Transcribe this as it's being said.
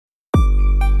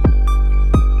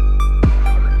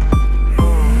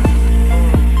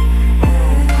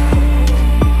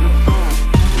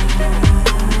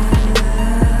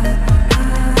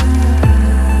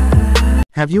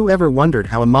Have you ever wondered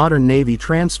how a modern navy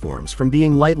transforms from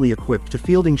being lightly equipped to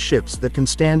fielding ships that can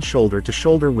stand shoulder to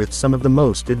shoulder with some of the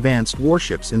most advanced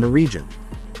warships in the region?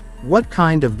 What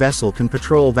kind of vessel can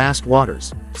patrol vast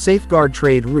waters, safeguard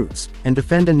trade routes, and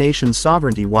defend a nation's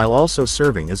sovereignty while also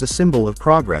serving as a symbol of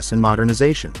progress and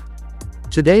modernization?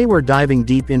 Today we're diving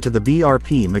deep into the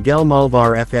BRP Miguel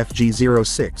Malvar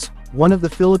FFG-06, one of the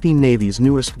Philippine Navy's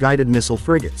newest guided missile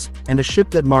frigates, and a ship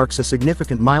that marks a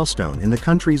significant milestone in the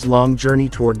country's long journey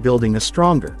toward building a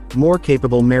stronger, more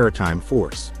capable maritime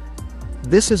force.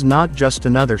 This is not just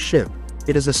another ship,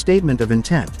 it is a statement of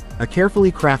intent, a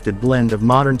carefully crafted blend of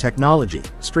modern technology,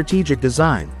 strategic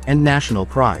design, and national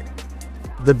pride.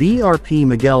 The BRP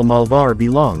Miguel Malvar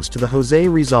belongs to the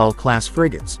Rizal-class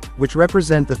frigates, which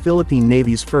represent the Philippine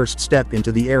Navy's first step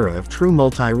into the era of true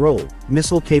multi-role,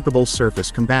 missile-capable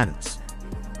surface combatants.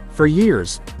 For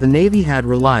years, the Navy had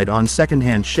relied on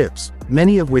second-hand ships,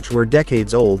 many of which were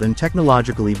decades old and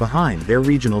technologically behind their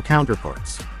regional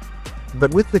counterparts.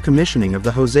 But with the commissioning of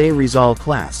the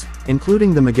Rizal-class,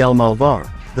 including the Miguel Malvar,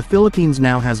 the Philippines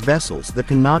now has vessels that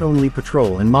can not only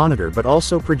patrol and monitor but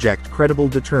also project credible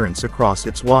deterrence across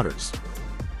its waters.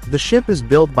 The ship is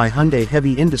built by Hyundai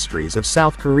Heavy Industries of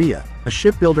South Korea, a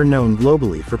shipbuilder known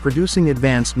globally for producing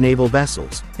advanced naval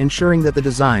vessels, ensuring that the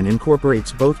design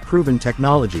incorporates both proven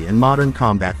technology and modern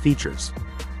combat features.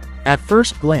 At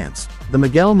first glance, the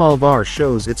Miguel Malvar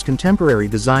shows its contemporary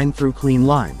design through clean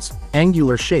lines,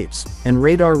 angular shapes, and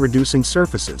radar-reducing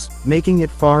surfaces, making it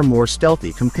far more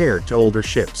stealthy compared to older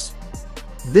ships.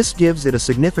 This gives it a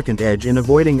significant edge in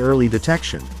avoiding early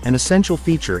detection, an essential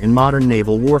feature in modern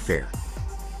naval warfare.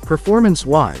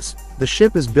 Performance-wise, the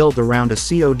ship is built around a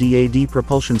CODAD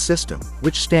propulsion system,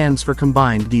 which stands for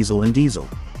combined diesel and diesel.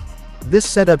 This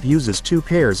setup uses two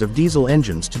pairs of diesel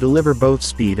engines to deliver both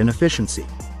speed and efficiency.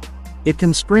 It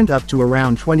can sprint up to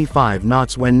around 25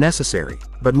 knots when necessary,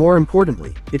 but more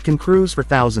importantly, it can cruise for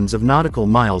thousands of nautical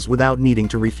miles without needing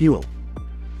to refuel.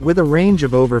 With a range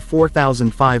of over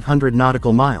 4,500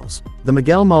 nautical miles, the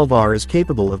Miguel Malvar is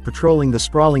capable of patrolling the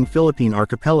sprawling Philippine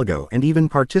archipelago and even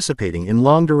participating in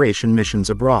long-duration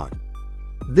missions abroad.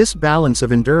 This balance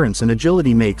of endurance and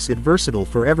agility makes it versatile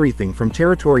for everything from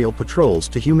territorial patrols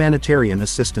to humanitarian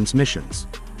assistance missions.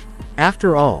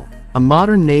 After all, a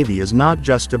modern navy is not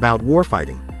just about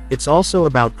warfighting, it's also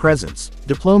about presence,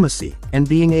 diplomacy, and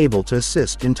being able to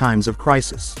assist in times of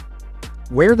crisis.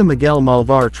 Where the Miguel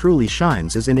Malvar truly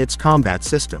shines is in its combat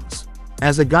systems.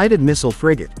 As a guided missile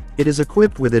frigate, it is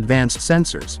equipped with advanced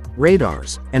sensors,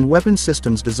 radars, and weapon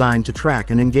systems designed to track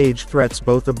and engage threats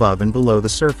both above and below the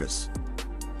surface.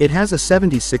 It has a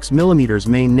 76mm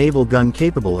main naval gun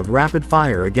capable of rapid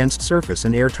fire against surface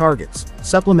and air targets,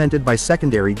 supplemented by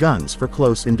secondary guns for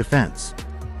close-in defense.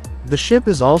 The ship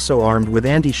is also armed with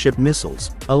anti-ship missiles,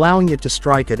 allowing it to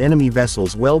strike at enemy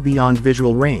vessels well beyond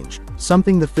visual range,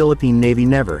 something the Philippine Navy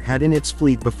never had in its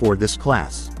fleet before this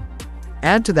class.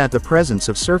 Add to that the presence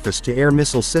of surface-to-air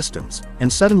missile systems,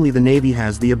 and suddenly the Navy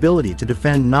has the ability to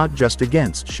defend not just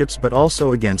against ships but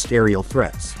also against aerial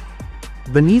threats.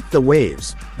 Beneath the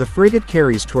waves, the frigate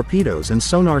carries torpedoes and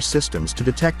sonar systems to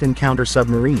detect and counter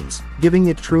submarines, giving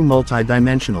it true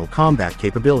multi-dimensional combat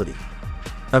capability.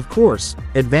 Of course,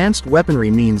 advanced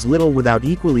weaponry means little without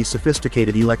equally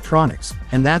sophisticated electronics,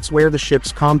 and that's where the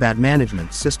ship's combat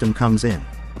management system comes in.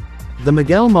 The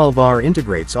Miguel Malvar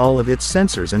integrates all of its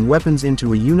sensors and weapons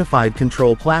into a unified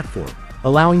control platform,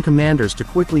 allowing commanders to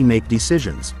quickly make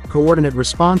decisions, coordinate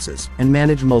responses, and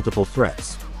manage multiple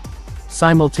threats.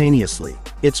 Simultaneously,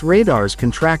 its radars can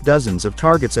track dozens of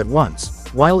targets at once,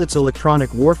 while its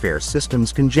electronic warfare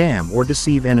systems can jam or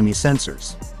deceive enemy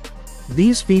sensors.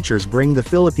 These features bring the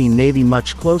Philippine Navy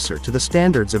much closer to the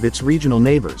standards of its regional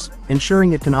neighbors,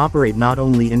 ensuring it can operate not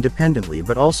only independently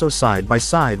but also side by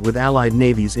side with allied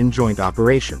navies in joint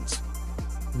operations.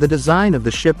 The design of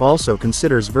the ship also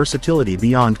considers versatility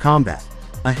beyond combat.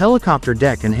 A helicopter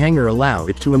deck and hangar allow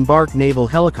it to embark naval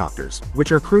helicopters,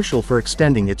 which are crucial for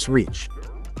extending its reach.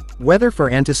 Whether for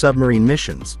anti-submarine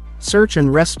missions, search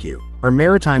and rescue, or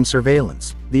maritime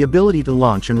surveillance, the ability to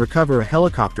launch and recover a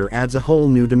helicopter adds a whole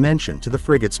new dimension to the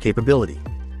frigate's capability.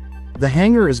 The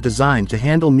hangar is designed to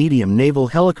handle medium naval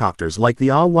helicopters like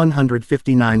the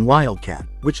AW-159 Wildcat,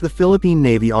 which the Philippine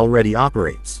Navy already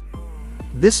operates.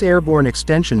 This airborne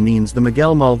extension means the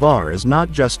Miguel Malvar is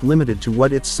not just limited to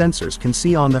what its sensors can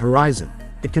see on the horizon,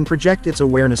 it can project its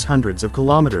awareness hundreds of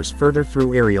kilometers further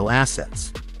through aerial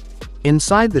assets.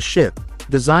 Inside the ship,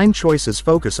 design choices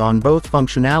focus on both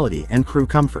functionality and crew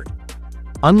comfort.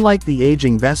 Unlike the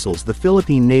aging vessels the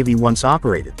Philippine Navy once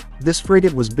operated, this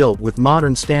frigate was built with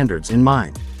modern standards in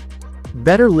mind.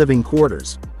 Better living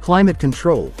quarters, climate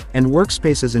control, and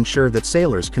workspaces ensure that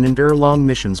sailors can endure long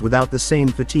missions without the same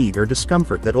fatigue or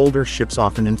discomfort that older ships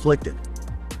often inflicted.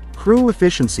 Crew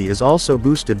efficiency is also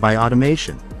boosted by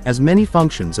automation, as many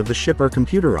functions of the ship are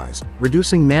computerized,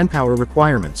 reducing manpower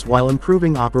requirements while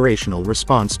improving operational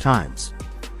response times.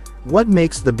 What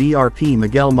makes the BRP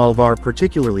Miguel Malvar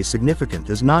particularly significant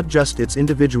is not just its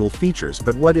individual features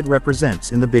but what it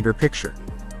represents in the bigger picture.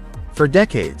 For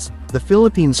decades, the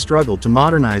Philippines struggled to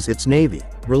modernize its navy,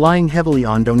 relying heavily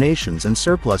on donations and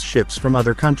surplus ships from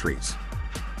other countries.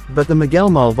 But the Miguel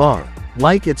Malvar,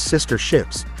 like its sister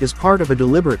ships, is part of a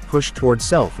deliberate push toward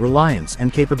self-reliance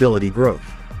and capability growth.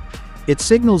 It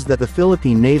signals that the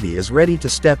Philippine Navy is ready to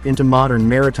step into modern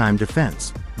maritime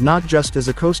defense, not just as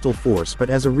a coastal force but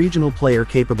as a regional player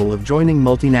capable of joining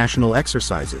multinational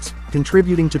exercises,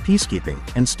 contributing to peacekeeping,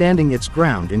 and standing its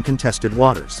ground in contested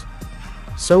waters.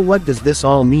 So what does this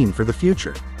all mean for the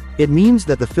future? It means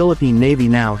that the Philippine Navy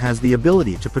now has the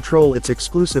ability to patrol its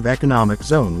exclusive economic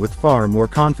zone with far more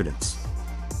confidence.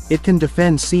 It can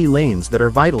defend sea lanes that are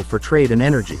vital for trade and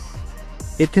energy.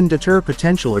 It can deter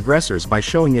potential aggressors by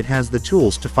showing it has the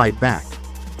tools to fight back.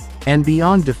 And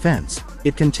beyond defense,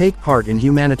 it can take part in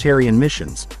humanitarian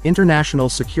missions, international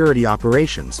security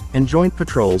operations, and joint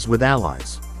patrols with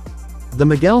allies. The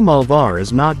Miguel Malvar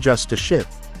is not just a ship,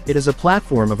 it is a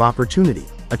platform of opportunity,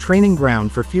 a training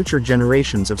ground for future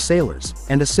generations of sailors,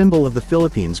 and a symbol of the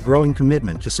Philippines' growing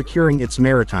commitment to securing its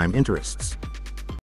maritime interests.